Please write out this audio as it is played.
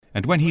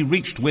And when he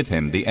reached with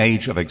him the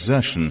age of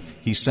exertion,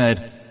 he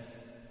said,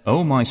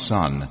 O my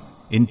son,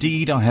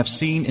 indeed I have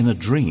seen in a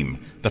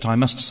dream that I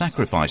must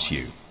sacrifice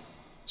you.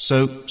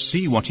 So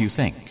see what you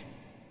think.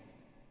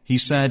 He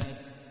said,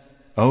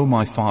 O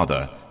my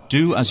father,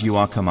 do as you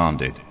are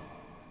commanded.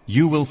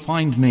 You will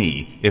find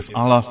me, if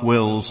Allah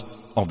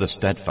wills, of the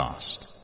steadfast.